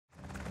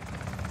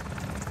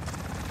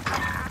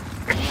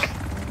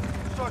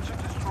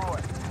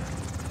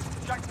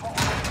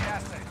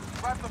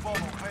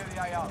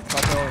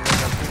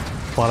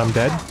One, I'm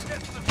dead.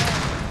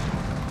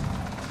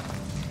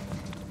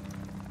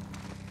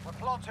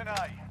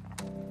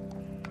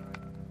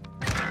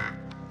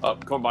 Oh,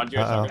 come on, you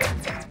guys.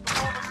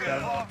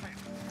 Yeah.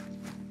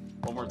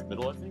 One more in the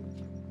middle, I think.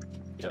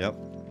 Yep.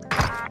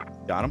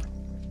 Got him.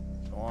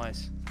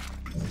 Nice.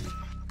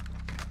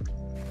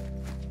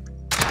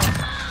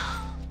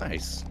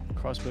 Nice.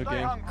 Crossbow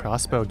gang.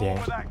 Crossbow gang.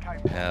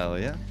 Hell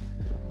yeah.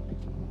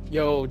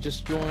 Yo,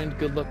 just joined.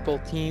 Good luck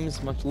both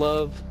teams. Much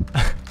love.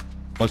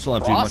 Much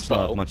love, dude. Much Crossbow.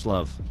 love. Much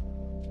love.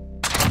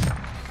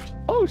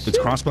 Oh shit. It's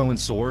crossbow and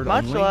sword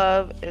Much only?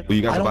 love. Will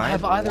you guys I don't buy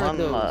have it? either of One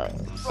those.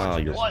 love. Oh,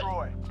 you're...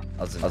 I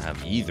doesn't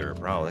have either,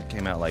 bro. That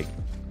came out like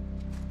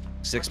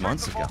 6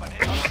 months ago. To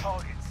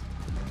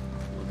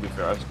be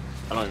fair, I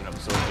don't even have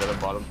swords yet. I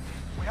bought them.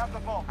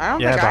 I don't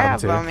Yeah, think I bottom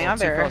have two. them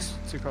either.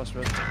 Two cross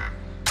red.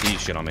 He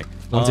shit on me.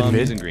 One's in mid.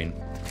 He's in green.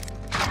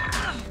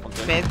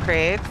 Mid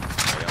crates.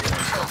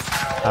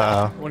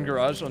 One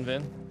garage, one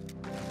van.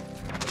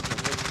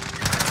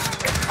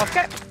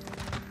 Okay.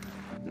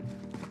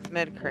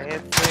 Mid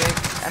crates.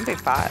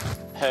 MP5.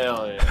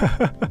 Hell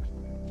yeah.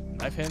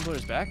 Knife handler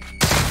is back.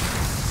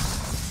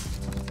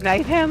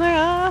 Knife handler.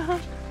 Ah.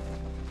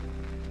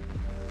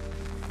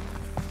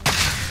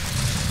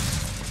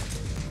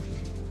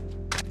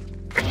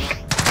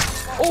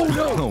 Oh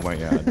no! Oh my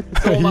god.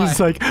 He's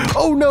like,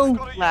 oh no!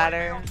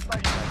 Ladder.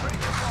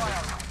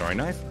 Sorry,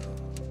 knife?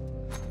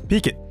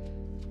 Peek it.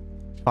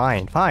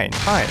 Fine, fine,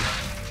 fine.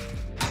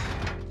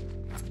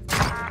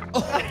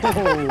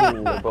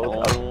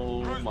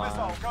 Oh my.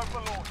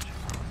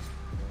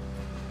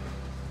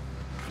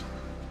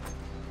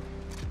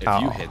 If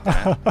you hit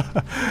that.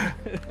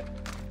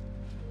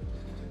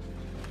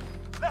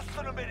 Less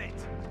than a minute.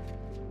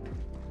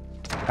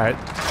 Alright.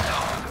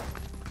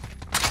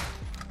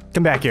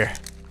 Come back here.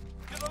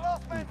 You're the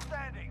last man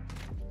standing.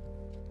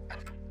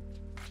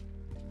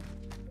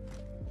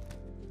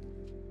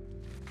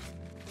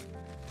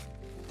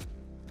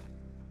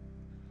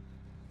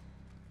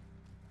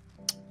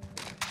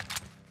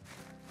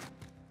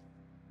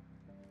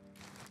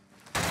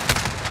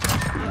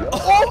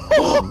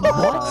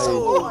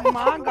 Oh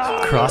my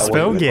god.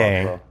 Crossbow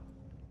gang.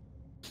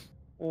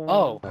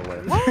 Oh. No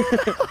way.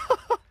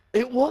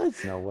 It was.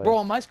 No way. Bro,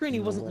 on my screen he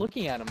No wasn't way.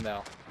 looking at him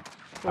though.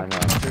 I know.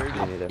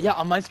 Me neither. Yeah,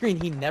 on my screen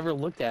he never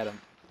looked at him.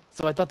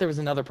 So I thought there was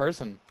another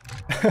person.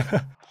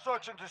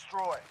 Search and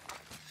destroy.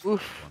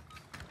 Oof.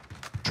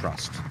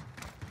 Trust.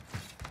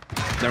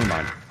 Never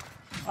mind.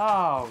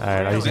 Oh,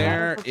 Alright, I'll use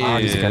There I'll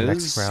use it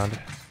next is... round.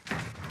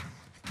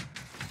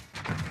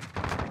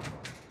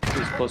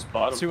 He's close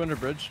bottom. Two under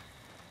bridge.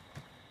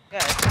 Yeah,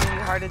 it's gonna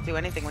be hard to do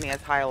anything when he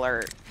has high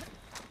alert.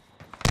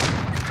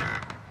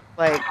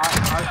 Like,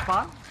 our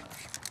spot?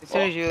 as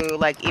soon as you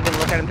like even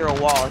look at him through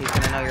a wall, he's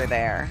gonna know you're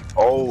there.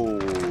 Oh.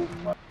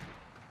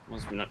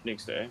 Must be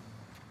next day.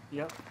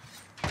 Yep.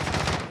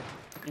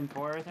 In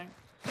four, I think.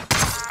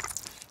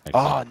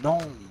 Oh no.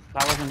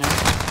 That wasn't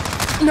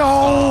him.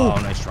 No!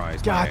 Oh, nice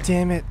tries. God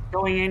damn it.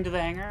 Going into the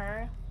hangar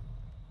area?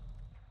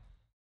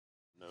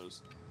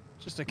 Nose.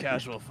 Just a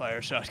casual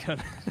fire shotgun.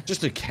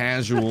 Just a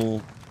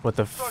casual... With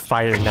the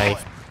fire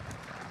knife.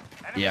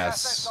 Enemy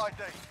Yes. assets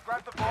ID.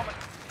 Grab the bomb and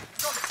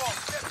got the bomb.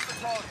 Get to the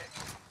target.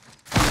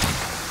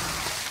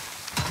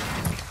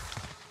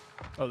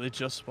 Oh, they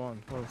just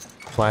spawned. Whoa.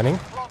 Planning.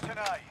 Plot in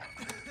A.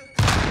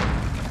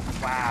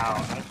 Wow.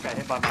 I just got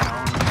hit by my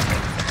own.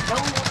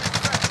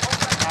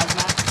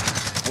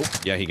 Hazmat.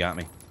 Oh, yeah, he got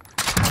me.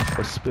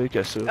 Respect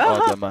casseux. Ah!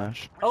 Oh,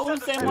 dommage. Oh,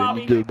 same J'avais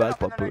lobby. mis 2 balles,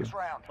 pas The peu. next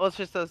round. Well, it's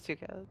just those two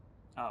kids.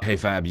 Oh. Hey,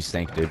 Fab, you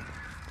stink, dude.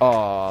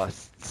 Oh,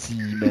 si,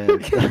 man.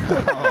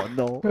 Oh,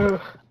 no.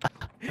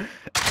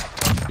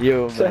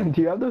 Yo, man.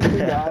 Do you have those two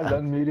guys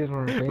unmuted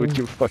on the With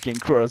your fucking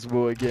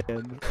crossbow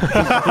again.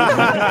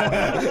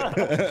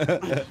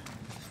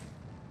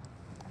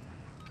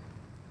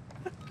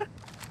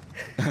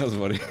 That was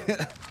funny.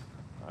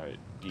 Alright,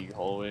 Geek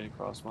hallway,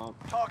 cross mob.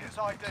 Target's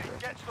ID.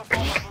 Get to the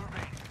bomb and move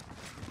in.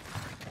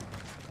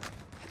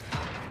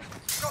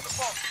 Got the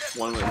bomb. Get to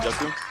One the with target.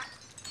 Deku.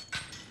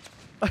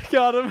 I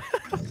got him.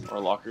 Or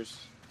lockers.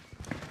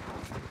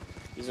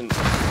 He's in.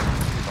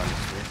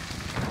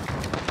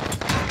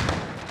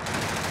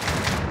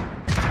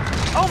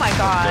 Oh my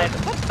god.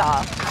 What the?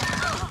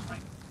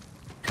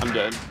 I'm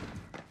dead.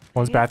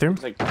 One's bathroom.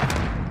 It's like.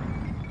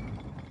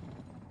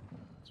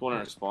 It's one in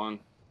our spawn.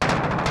 A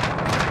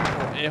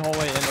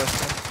hallway and our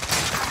spawn.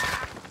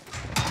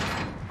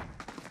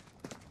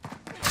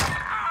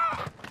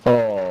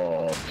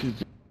 Oh,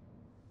 putain.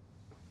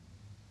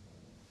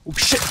 Oh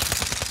shit!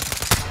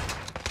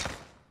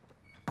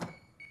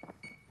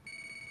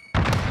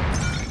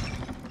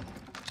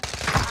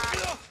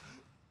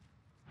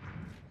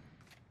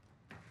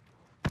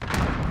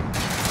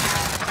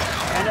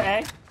 And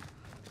A.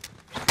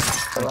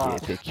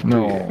 Ok, t'es équipé.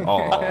 Non.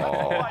 Oh.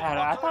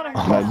 I thought I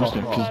Bah, lui, c'est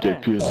un fils de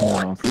pute,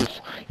 moi, en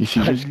plus. Il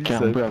s'est juste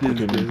campé à côté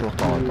de lui pour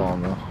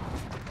t'entendre, là.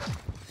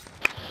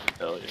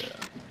 Hell yeah.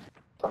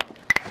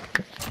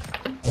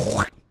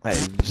 Hey,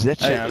 vous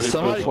êtes Hey, chanceux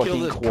somebody pour kill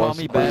fucking this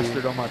commie crossbow.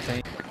 bastard on my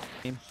team.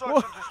 Search and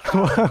destroy.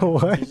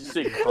 What? Did you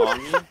say call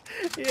me?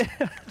 Yeah.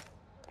 That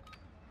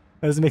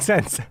doesn't make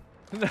sense.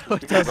 No,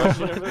 it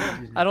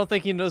doesn't. I don't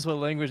think he knows what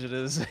language it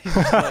is. He's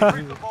just like,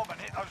 Retrieve the bomb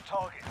and hit those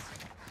targets.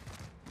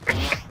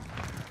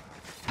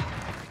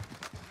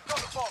 Got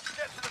the bomb.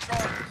 Get to the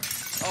target.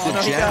 oh,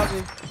 no, he got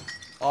me.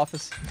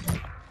 Office.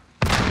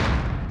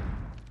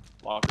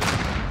 Lock it.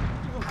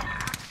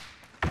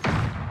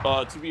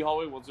 2B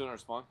hallway, one's in our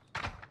spawn.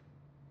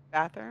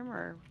 Bathroom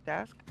or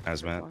desk?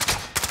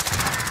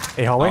 Hazmat.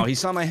 A hallway? Oh, he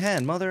saw my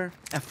head, mother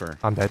effer.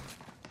 I'm dead.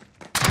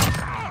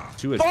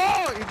 Two.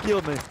 Oh, you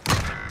killed me.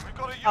 We've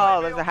got a Oh,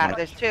 UAV there's a on hat.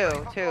 station. There's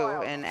Keep two an eye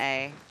out. in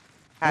A.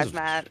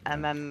 Hazmat,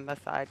 and then the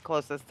side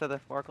closest to the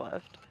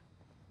forklift.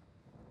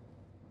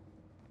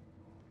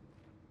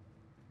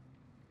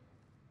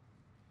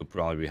 It'll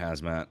probably be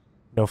hazmat.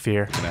 No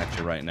fear. Looking at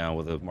you right now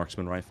with a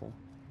marksman rifle.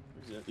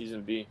 He's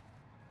in B.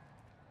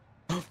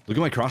 Look at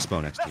my crossbow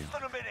next to you. Less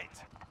than a minute.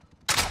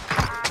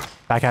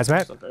 Back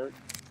hazmat. What's up, Eric?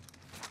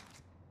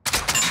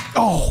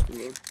 Oh!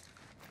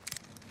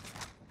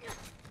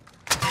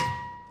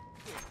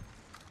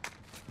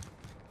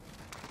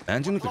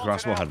 Imagine if the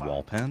crossbow had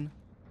wall pen.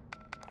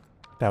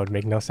 That would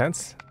make no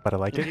sense, but I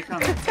like Did you it.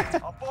 come?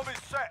 Our bomb is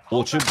set.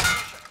 Well, Hold it should, that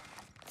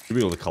position. should be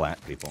able to collat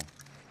people.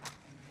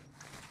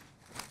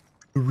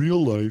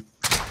 Real life.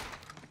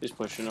 He's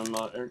pushing him,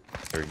 Eric.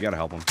 There, you gotta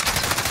help him.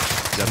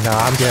 No,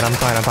 I'm good. I'm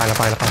fine. I'm fine. I'm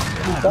fine. I'm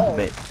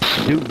fine.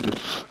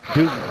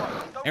 Dude.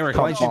 Eric,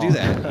 why'd you do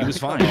that? He was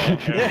fine.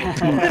 I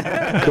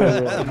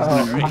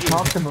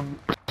talked to him.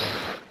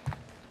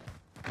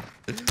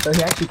 So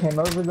he actually came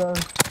over though.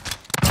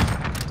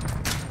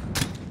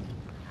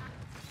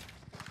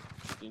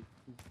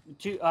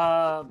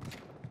 To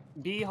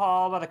B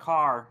hall by the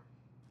car.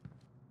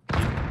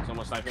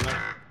 Someone sniping there?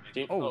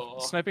 Team? Oh,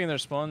 sniping in their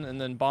spawn, and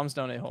then bombs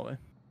down A hallway.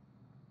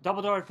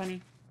 Double door,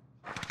 Penny.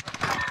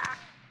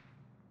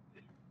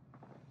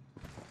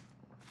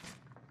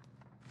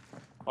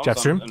 Bombs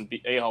Jeff's on- room? and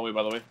A hallway,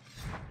 by the way.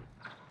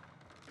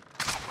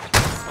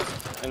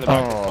 In the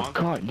back of Oh, spawn.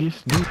 God,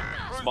 this dude.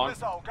 Cruise Spawn.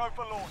 missile. Go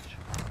for launch.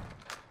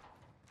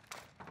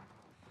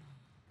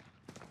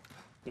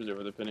 Who's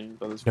over there pinning?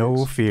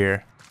 No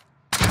fear.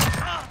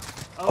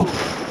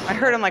 Oh, I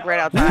heard him like right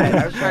outside.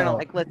 I was trying to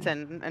like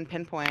listen and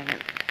pinpoint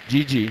it.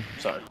 GG.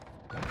 Sorry.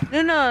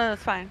 No,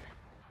 it's fine.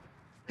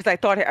 Because I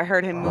thought I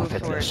heard him Oh, move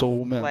that's towards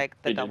so man. like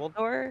the He did. double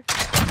door.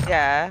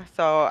 Yeah,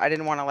 so I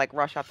didn't want to like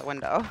rush out the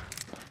window.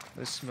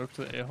 They smoked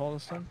the A hall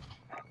this time.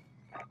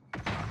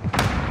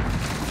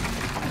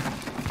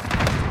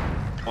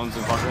 One's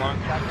in parking lot.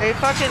 They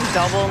fucking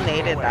double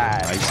naded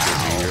that. Nice to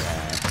see your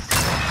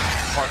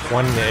ass.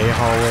 One in the A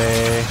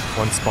hallway.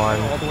 One All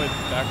spawn. the way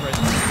back right.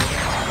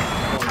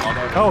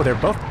 Oh, they're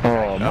both.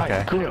 Oh, my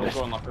Okay. We'll goodness.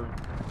 go in locker room.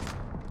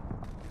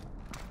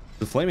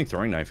 The flaming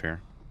throwing knife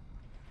here.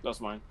 That's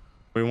mine.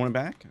 Oh, you want it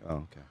back? Oh,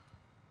 okay.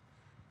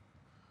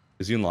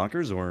 Is he in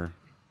lockers or?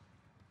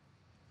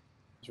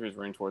 He was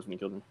running towards me,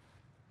 killed me.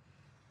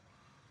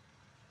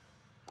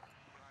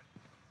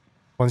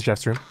 One's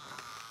Jeff's room.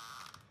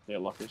 Yeah,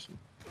 lockers.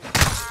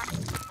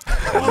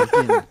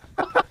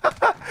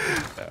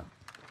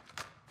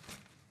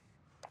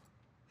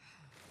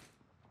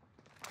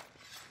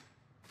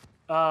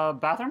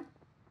 bathroom?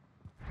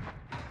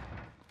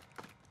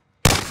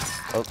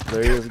 Oh,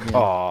 there he is again.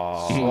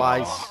 Oh,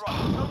 Slice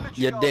Don't let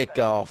your guard dick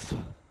down. off.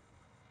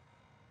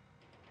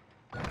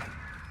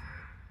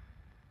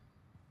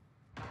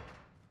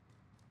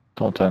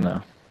 Don't turn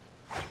now.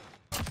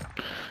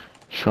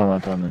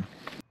 Charlatan.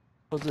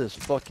 What's this,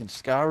 fucking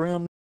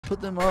Skyrim?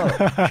 Put them up.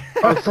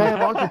 Oh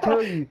Sam, I can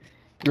tell you.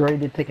 You ready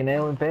to take an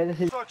L in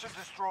fantasy? Search and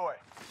destroy.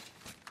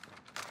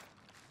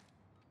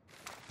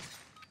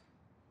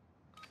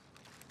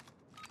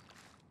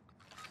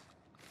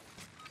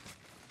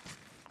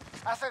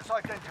 Assets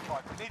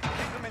identified. We need to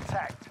keep them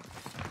intact.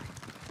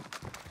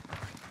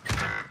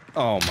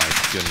 Oh my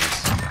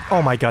goodness.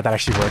 Oh my god, that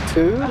actually worked.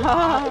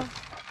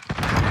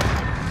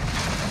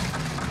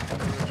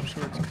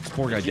 This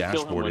poor guy Did you kill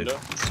him, dashboarded. window?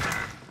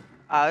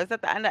 I was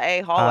at the end of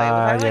A hallway.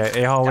 Was I, Yeah, like,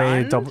 A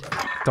hallway, done?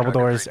 double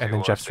doors, and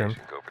then Jeff's room.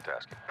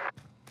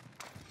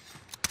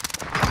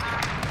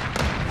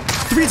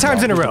 3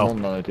 times in a row.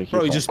 Bro,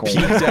 he just peeked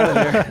out of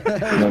there.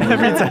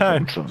 Every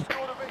time. Score the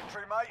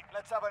victory, mate.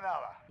 Let's have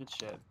another. Good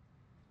shit.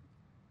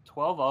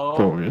 12-0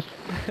 Glorious.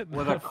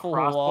 with a Full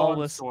crossbow and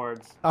lawless.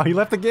 swords. Oh, he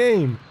left the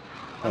game.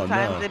 Oh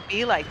Sometimes no. it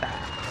be like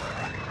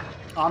that.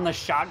 On the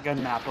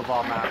shotgun map of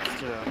all maps,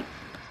 too.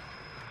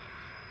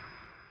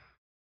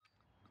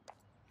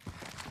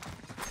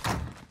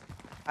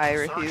 I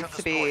refuse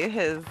to be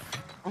his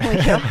only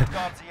kill.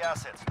 Guard the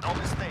assets. No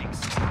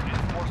mistakes.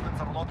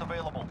 Reinforcements are not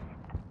available.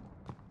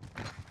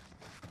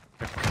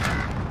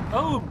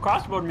 Oh,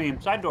 crossbow me.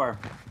 Side door.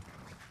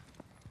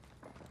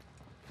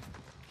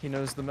 He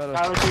knows the meta.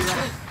 Tyler, see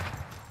that?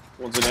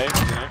 One's in A,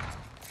 one's in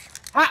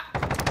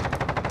A.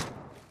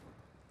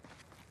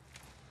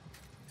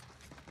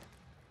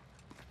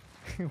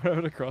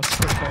 Whatever the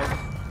crossbow.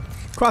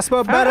 Crossbow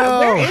Where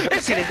battle! is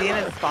this? Is he in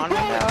his spawn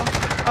window?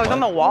 Oh, he's on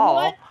the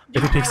wall.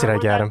 If he peeks it, I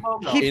get him.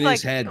 He keeps In like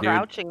his head, dude.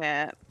 crouching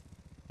it.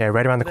 Yeah,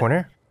 right around the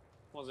corner.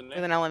 Wasn't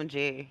With an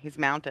LMG. He's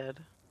mounted.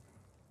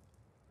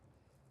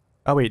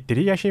 Oh wait, did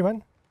he actually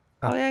run?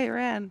 Oh, yeah, he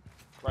ran.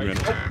 Right.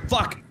 Oh,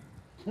 fuck!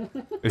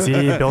 Is he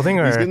building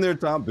or? He's in their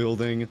top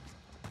building.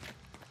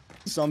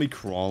 He saw me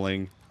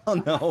crawling. Oh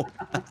no.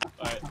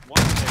 Alright,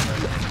 one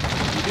thing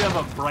right You do have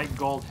a bright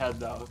gold head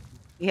though.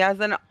 He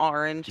has an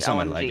orange He saw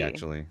my LMG. leg,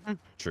 actually.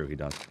 True, he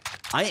does.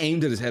 I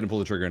aimed at his head and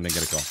pulled the trigger and didn't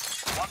get a kill.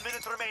 1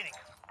 minute remaining.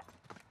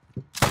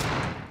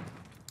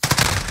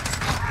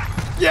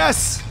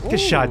 Yes! Good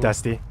shot,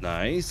 Dusty.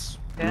 Nice.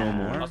 Yeah. No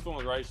more. Last one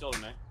was right shoulder,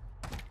 man.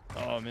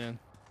 Oh man,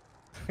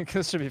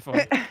 this should be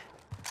fun.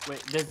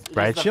 Wait,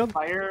 Riot the shield?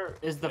 fire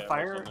is the Yeah,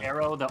 fire what's on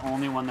arrow the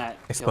only one that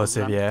kills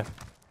Explosive, them? yeah.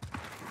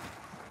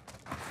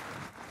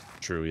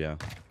 True, yeah.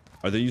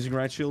 Are they using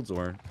riot shields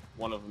or?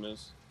 One of them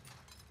is.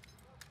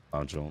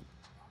 Oh, Joel.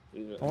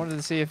 I wanted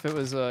to see if it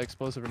was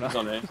explosive or He's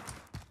not. on A.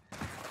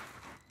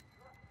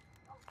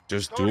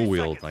 Just dual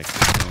wield, like.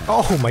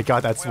 Oh my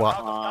god, that's We're what.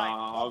 out of time.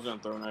 I was gonna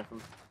throw a knife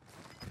him.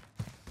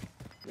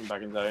 Get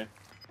back inside.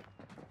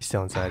 He's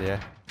still inside,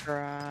 yeah.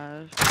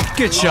 Garage.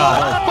 Good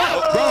shot. I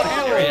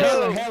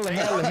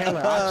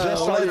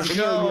just saw your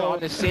video on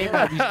the same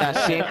map. He's not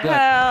same gun.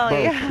 Hell Bro,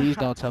 yeah. please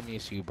don't tell me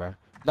it's you, bro.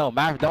 No,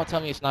 Maverick, don't tell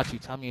me it's not you.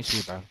 Tell me it's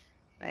you, bro.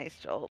 Nice,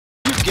 Joel.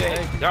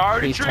 They're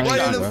already Please tell me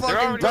tricked it's you. you, bro.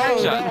 They're already Bro,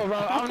 tricked you. no, bro,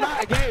 I'm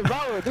not gay,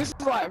 bro. This is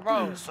like,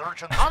 bro.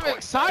 Search and I'm destroy.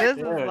 excited.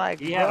 This is like,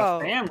 He had a bro.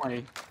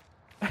 family.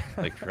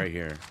 Like right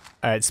here.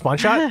 Alright, spawn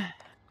shot.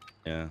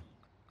 Yeah.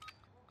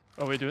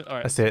 Oh, we do it. All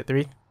right. That's it.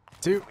 3,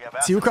 2, We have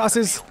assets 2 in the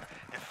crosses. field.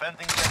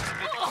 Defending them is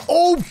critical.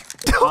 Oh!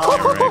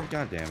 Alright,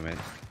 god damn it.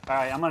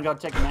 Alright, I'm gonna go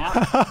take a nap.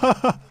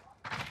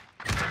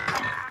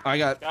 I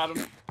got Got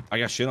him.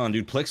 shit on,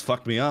 dude. Plex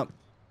fucked me up.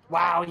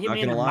 Wow, he hit Not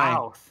me in the gonna lie.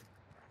 mouth.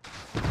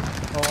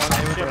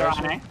 Shit, they're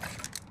on A.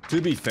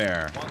 To be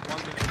fair, One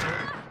thing.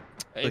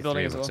 A like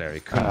building three as of us well. there. He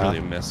couldn't really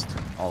have missed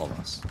all of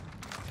us.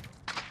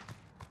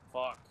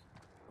 Fuck.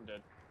 I'm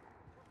dead.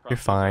 You're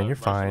fine, you're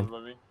Right fine.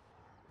 shoulder, baby.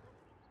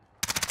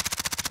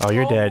 Oh,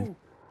 you're dead.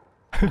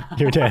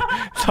 You're dead.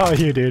 It's all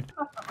you, dude.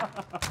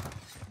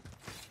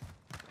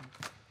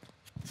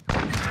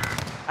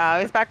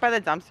 He's back by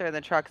the dumpster.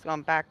 The truck's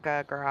going back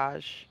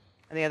garage.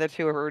 And the other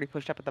two are already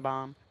pushed up at the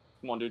bomb.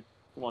 Come on, dude.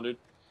 Come on, dude.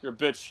 You're a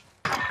bitch.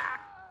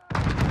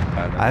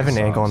 I have an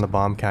angle on the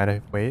bomb, kind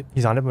of. Wait,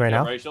 he's on it right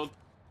now. Right shield.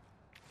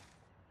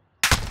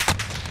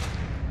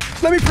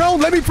 Let me pro!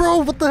 Let me pro!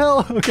 What the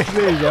hell? Okay,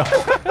 there you go.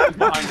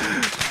 Behind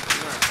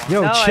you.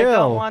 Yo, no, I chill.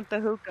 don't want the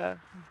hookah.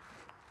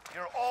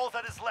 You're all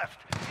that is left.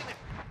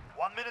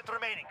 1 minute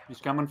remaining. He's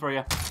coming for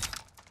you.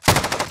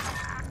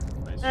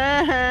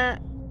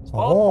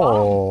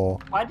 Oh.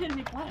 Why didn't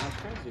he plant? That's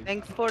crazy.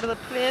 Thanks for the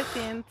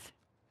present.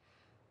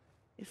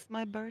 It's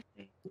my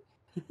birthday.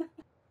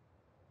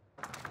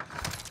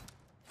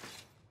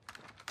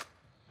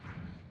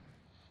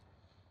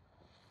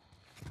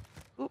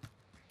 Oop.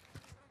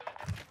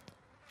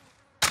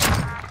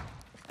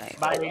 Nice.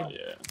 Bye.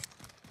 Yeah.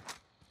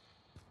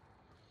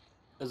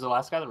 Is the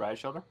last guy the right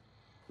shoulder?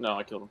 No,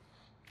 I killed him.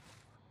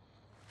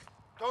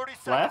 30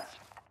 seconds. Left?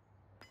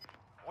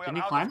 We're Can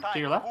you out of climb to time.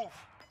 your left? Move.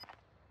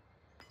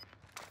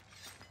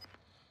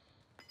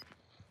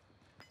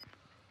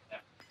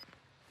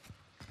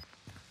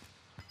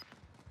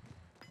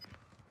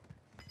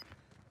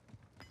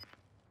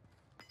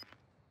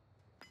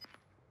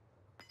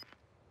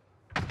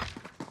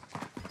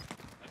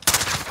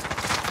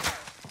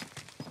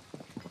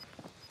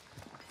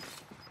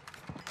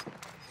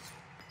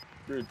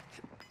 Dude.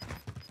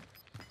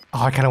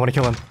 Oh, I kind of want to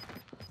kill him.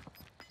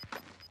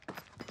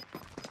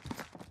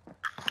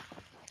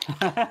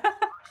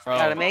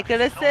 Gotta make a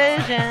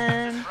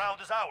decision. This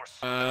round is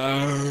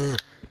ours.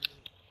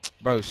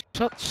 Bro,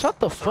 shut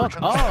the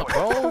fuck up,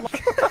 bro.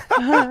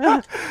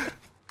 Alright,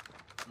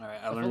 I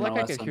I learned feel my like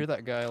I could lesson. hear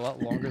that guy a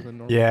lot longer than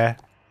normal. Yeah.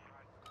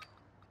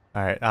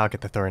 Alright, I'll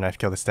get the throwing knife,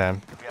 kill the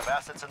stem. We have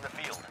assets in the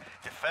field.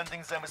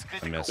 Defending them is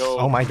critical. missed. Go.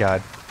 Oh my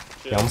god.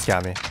 Shit. He almost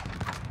got me.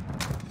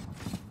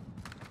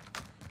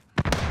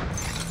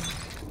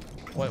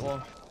 White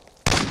wall.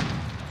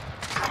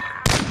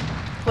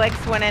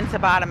 Flicks went into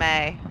bottom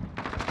A.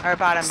 Or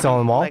bottom, Still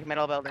on the wall? like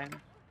middle building.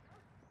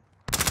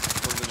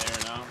 One's in the air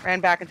now. Ran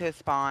back into his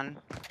spawn.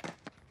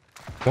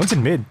 One's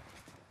in mid.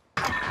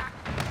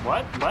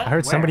 What? What? I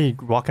heard Where? somebody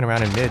walking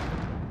around in mid.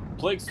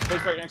 Plague's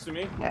right next to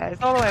me. Yeah,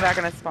 he's all the way back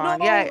in his spawn.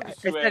 No, yeah, I it's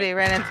said he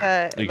ran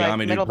into You like, got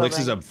me, dude. middle Plex building.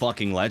 is a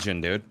fucking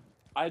legend, dude.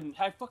 I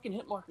fucking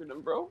hit markered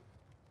him, bro.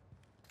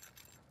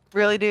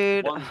 Really,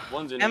 dude?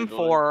 One's in the building.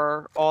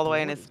 M4 all the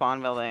way in his spawn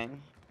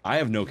building. I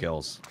have no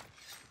kills.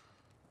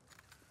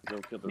 Go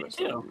kill the Me rest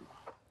of too. them.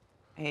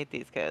 I hate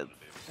these kids.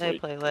 They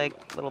Wait. play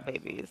like little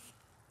babies.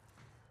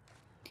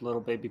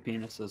 Little baby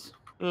penises.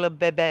 Little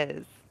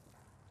bebes.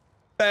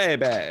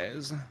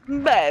 Babies.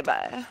 Bye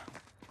bye.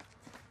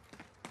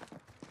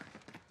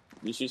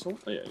 You see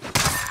someone? Oh, yeah.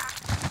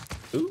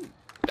 Ooh.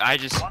 I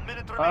just 1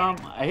 minute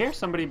remaining. I hear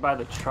somebody by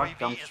the truck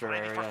UAV is dumpster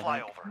ready area. for I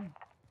think.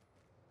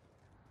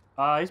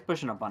 flyover. He's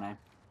pushing up on A.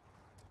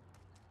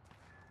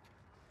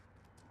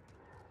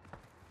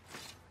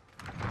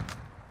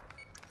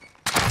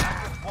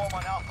 Active bomb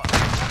on Alpha.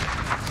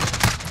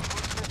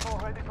 Oh,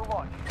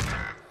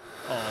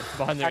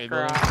 behind their Hacker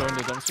building, out. going to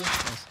the dumpster.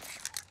 Nice.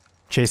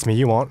 Chase me,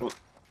 you won't.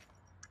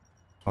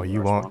 Oh,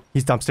 you won't.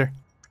 He's dumpster.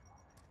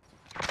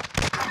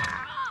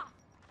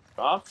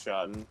 Off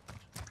shotting.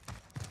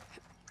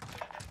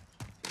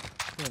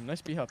 Yeah,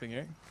 nice B hopping,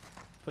 Eric.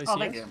 Play Oh, CS.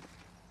 thank you.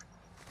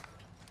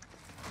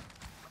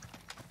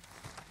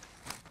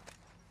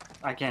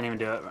 I can't even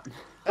do it.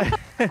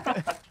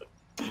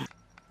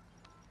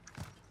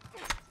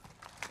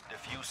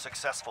 Defuse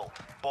successful.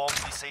 Bomb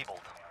disabled.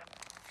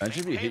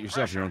 Imagine if you hit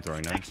yourself your own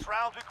throwing knife. Next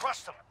round we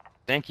crushed them.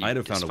 Thank you. I'd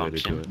have found a way to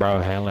do it. Bro,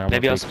 Handler,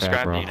 Maybe I'll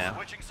subscribe to you now.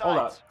 Switching Hold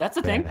sides. up. That's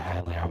a thing.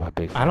 Handler, I'm a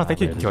big I don't think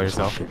you can kill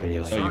yourself. Oh,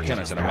 you can.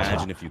 I said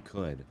imagine if you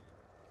could.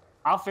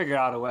 I'll figure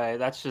out a way.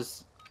 That's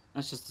just a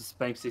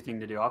Spanksy thing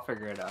to do. I'll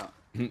figure it out.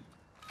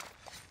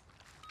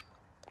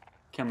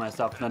 Kill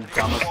myself in the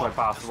dumbest way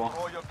possible.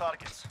 Destroy your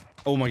targets.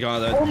 Oh my god,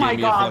 that Oh my gave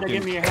me god, a they're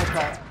giving me fucking... a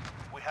haircut.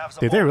 We have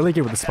some Dude, they're bomb. really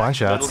good with the spawn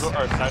shots. Middle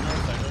door, or side door,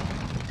 side door.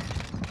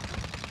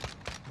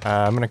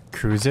 I'm gonna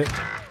cruise it.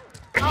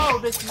 Oh,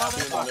 this Middle of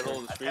the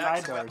motherfucker. street.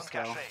 Side door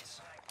still.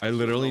 Caches. I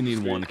literally need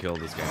one kill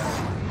this guy.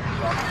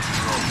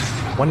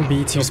 1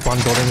 B, 2 spawn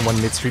building,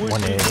 1 mid street,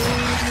 1 A.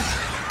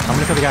 I'm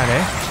gonna kill the guy in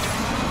A.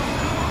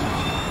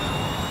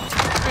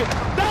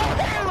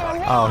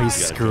 Oh, he's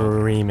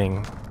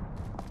screaming.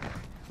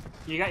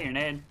 You got your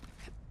nade.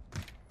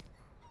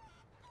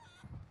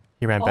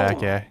 He ran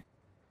back, yeah.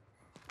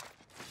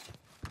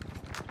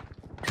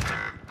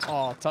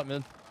 Oh, top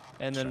mid.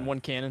 And then one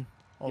cannon.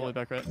 All the way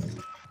back right.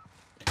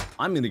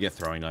 I'm gonna get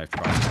throwing knife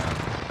right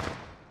now.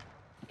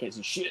 Okay,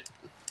 so shit.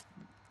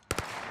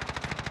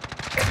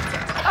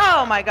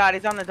 Oh my god,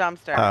 he's on the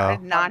dumpster. I Oh.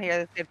 did not hear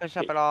this kid push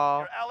up at all.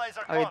 Your allies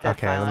are Oh, he's gone. dead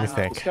Okay, let me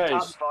silent. think. Okay.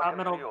 Top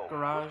middle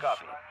garage.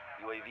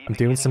 I'm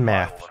doing some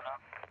math.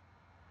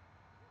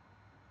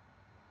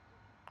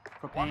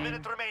 1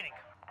 minute remaining.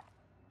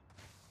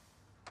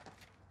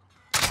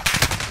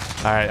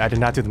 Alright, I did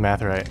not do the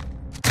math right.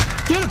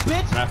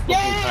 Math fucking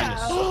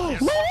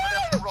kindness.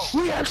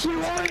 We actually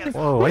won!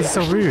 Whoa, why is he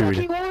so rude? I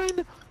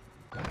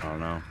don't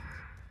know.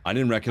 I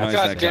didn't recognize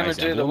God that damn guy's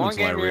it, dude, the emblem one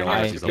until I game you're in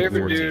realized is he's a favorite,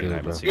 warden dude. and I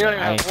haven't seen You don't him.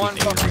 even have one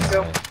fucking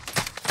kill.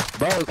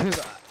 Bro, cause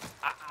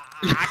I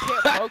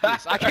can't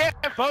focus. I can't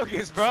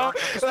focus, bro.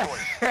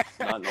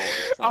 Not knowing.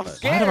 I'm Why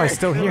scared. do I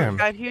still hear him?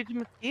 Got a huge Yeah,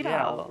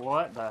 mosquito.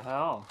 what the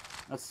hell?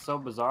 That's so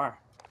bizarre.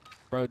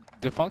 bro,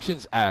 the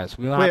function's ass.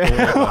 We don't Wait.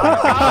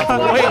 have to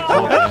worry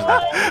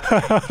about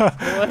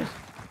it.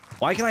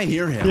 Why can I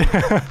hear him?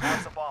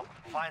 Finds a bomb.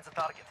 Finds a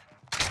target.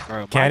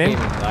 Bro, my Cannon? game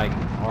is like, I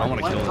want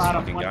to One kill this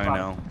bottom, fucking one guy bottom.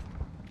 now.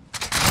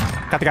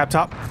 Got the guy up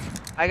top.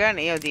 I got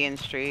an EOD in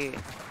street.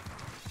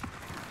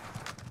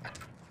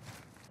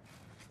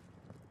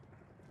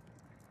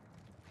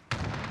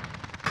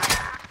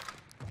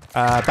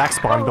 Back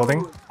spawn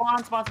building.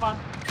 Spawn.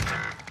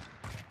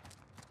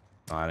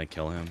 Oh, I didn't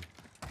kill him.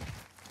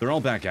 They're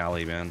all back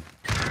alley, man.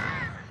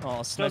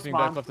 Oh, sniping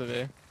spawn. back up the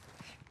V.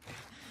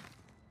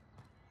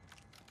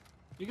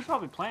 You could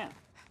probably plant.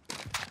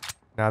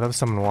 Nah, there was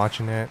someone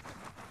watching it.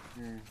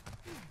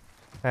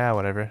 Ah,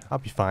 whatever. I'll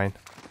be fine.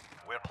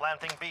 We're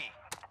planting B.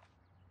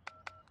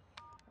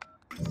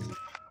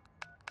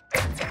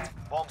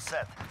 Bomb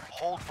set.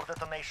 Hold for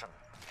detonation.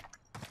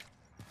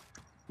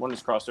 One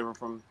just crossed over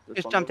from.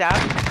 Just jumped out.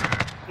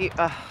 He,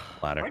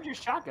 Ladder. Where'd your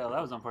shot go?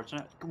 That was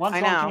unfortunate. One's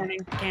I going know.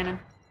 cannon.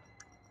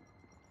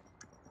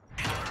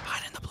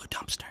 Hide in the blue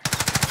dumpster.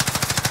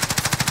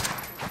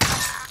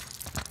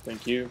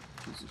 Thank you.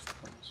 Jesus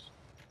Christ.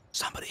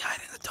 Somebody hide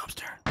in the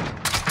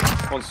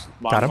dumpster. One's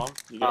Got him. bomb.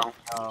 You got him.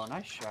 Oh,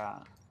 nice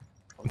shot.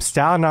 I'm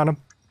styling on him.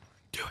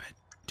 Do it.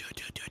 Do it.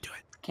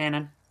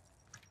 Cannon.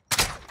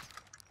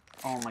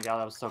 Oh my god,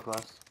 that was so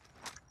close.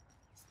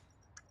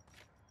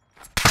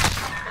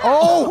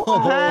 Oh!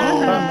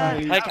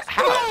 Like,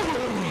 how?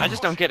 I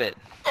just don't get it.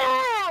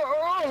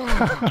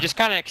 You just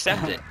kind of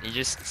accept it. You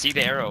just see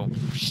the arrow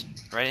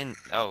right in.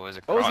 Oh, it was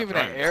a That wasn't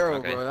cross. even an arrow,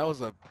 Okay. bro. That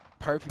was a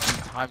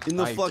perfectly timed In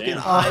the knife. fucking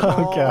Damn.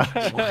 eyeball. Oh, God.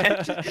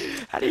 What?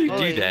 How do you do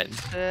holy that?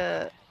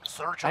 shit.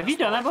 Search Have and you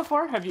done that destroy.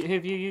 before? Have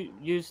you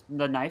used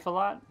the knife a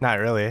lot? Not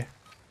really.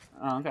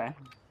 Oh, okay.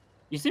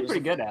 You seem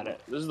pretty good at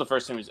it. This is the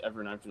first time he's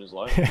ever knifed in his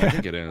life. I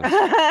think it is.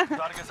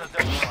 Targets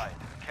identified.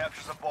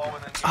 Capture the bomb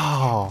and engage.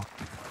 Oh.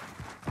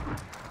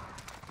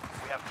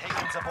 We have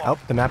taken the bomb. Oh,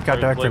 the map got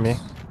dark for me.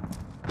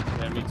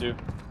 Yeah, me too.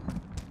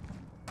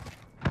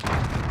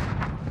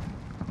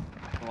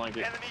 I don't like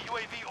it. Enemy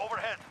UAV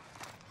overhead.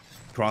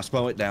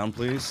 Crossbow it down,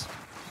 please.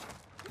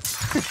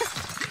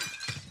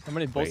 How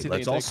many bolts Wait, do you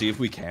let's think all it takes? see if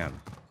we can.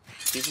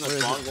 He's in the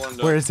spawn going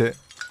to. Where is it?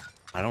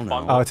 I don't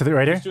know. Oh, to the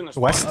right He's here? doing the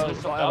West? spawn. Oh,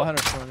 Jumped I have out. 100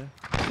 spawn.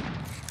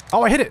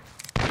 Oh, I hit it.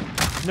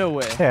 No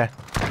way. Yeah.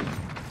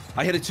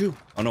 I hit it too.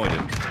 Oh no, I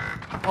didn't.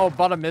 Oh,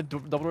 bottom mid,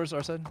 double doors,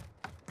 our side.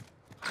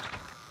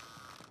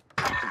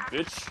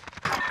 Bitch.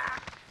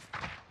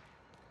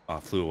 Oh,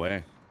 flew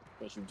away.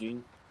 That's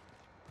Eugene.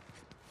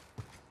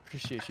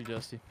 Appreciate you,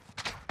 Justy.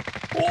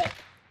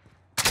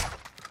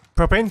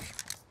 Propane?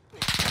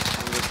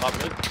 Top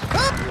mid.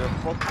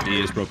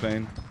 He is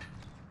propane.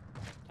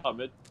 Top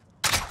mid.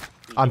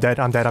 I'm dead.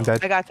 I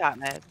got top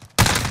mid.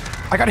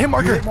 I got hit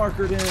marker. Hit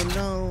markered in.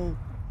 No.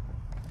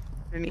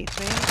 Underneath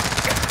me.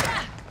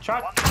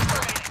 Truck.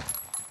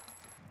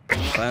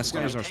 Last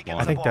guys are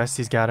spawned. I think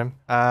Dusty's got him.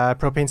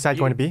 Propane side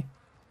going to be.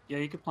 Yeah,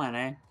 you could plan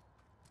A.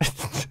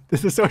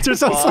 This is so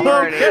slow.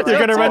 Already, You're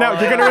gonna run out.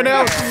 You're gonna run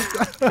out.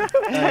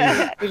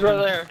 He's right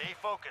there. Stay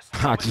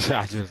focused. I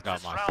just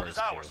got my first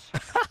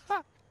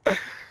kill.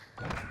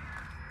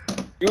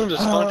 You and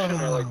Dysfunction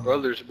are like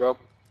brothers, bro.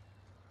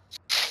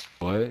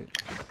 What?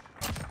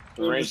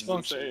 The range is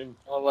insane.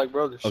 All like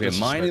brothers. Okay,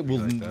 mine it will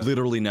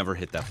literally never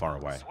hit that far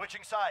away.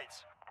 Switching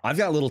sides. I've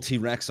got little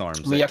T-Rex arms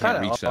Yeah, that can't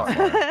kinda reach that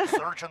far.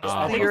 Search on the So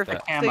spot. you're, the so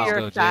camo.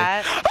 you're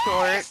fat,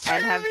 short,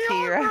 and have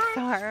T-Rex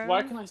arms.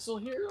 Why can I still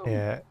hear him?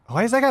 Yeah.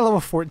 Why is that guy level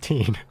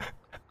 14?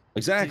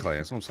 Exactly,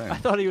 that's what I'm saying. I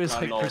thought he was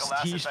like know.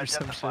 prestige or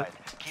some shit.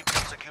 Keep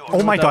them secure.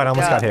 Oh my god, I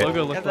almost got hit.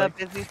 Logo He looked has a like.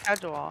 busy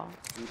schedule.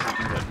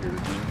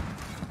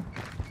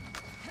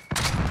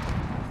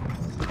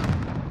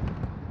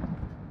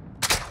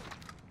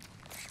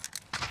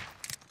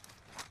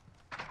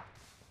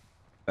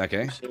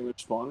 Okay. Seeing their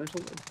spawn or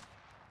something?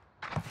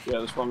 Yeah,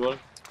 the spawn building.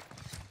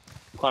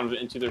 Climbed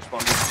into their spawn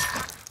building.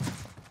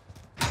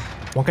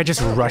 One guy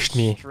just rushed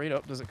me. Straight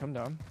up, does it come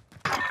down?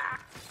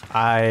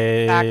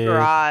 I Back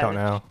garage. don't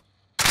know.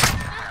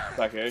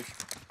 Back A.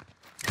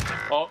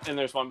 Oh, in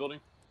their spawn building.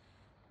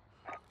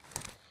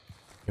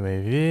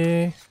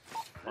 UAV.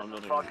 Spawn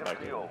building. Talking Back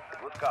to A. you.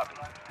 Good copy.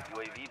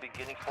 UAV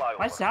beginning flyover.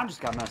 My sound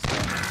just got messed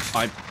up.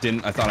 I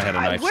thought I had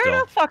a knife Where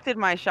still. the fuck did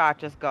my shot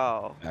just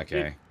go?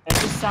 Okay. It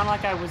just sounded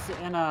like I was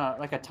in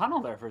a tunnel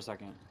there for a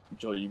second.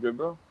 Joel, you good,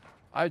 bro?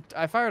 I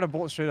fired a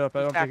bolt straight up.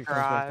 I don't Back think it comes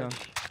back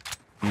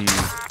down.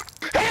 garage.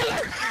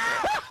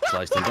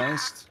 Sliced and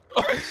diced.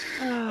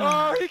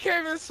 Oh, he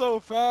came in so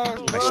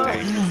fast.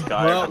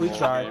 Well, we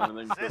tried.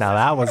 Now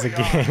that was a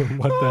game.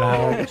 What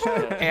the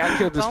hell? Hey, I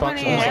killed this So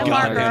fucking many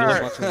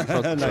markers.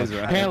 Nice,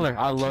 right? Handler,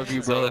 I love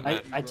you, bro.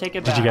 I take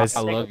it Did back. you guys-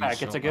 I I take love it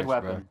back. you It's so a good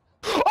much, weapon.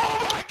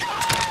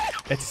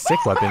 It's a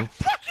sick weapon.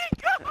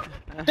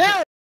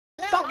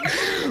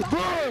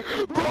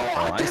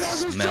 Oh, I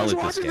smell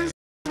it this game.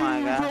 Oh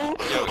my god.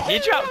 Yo, he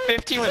dropped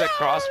 15 with a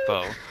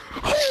crossbow.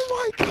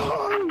 Oh my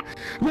god.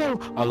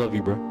 Bro, I love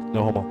you, bro.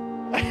 No homo.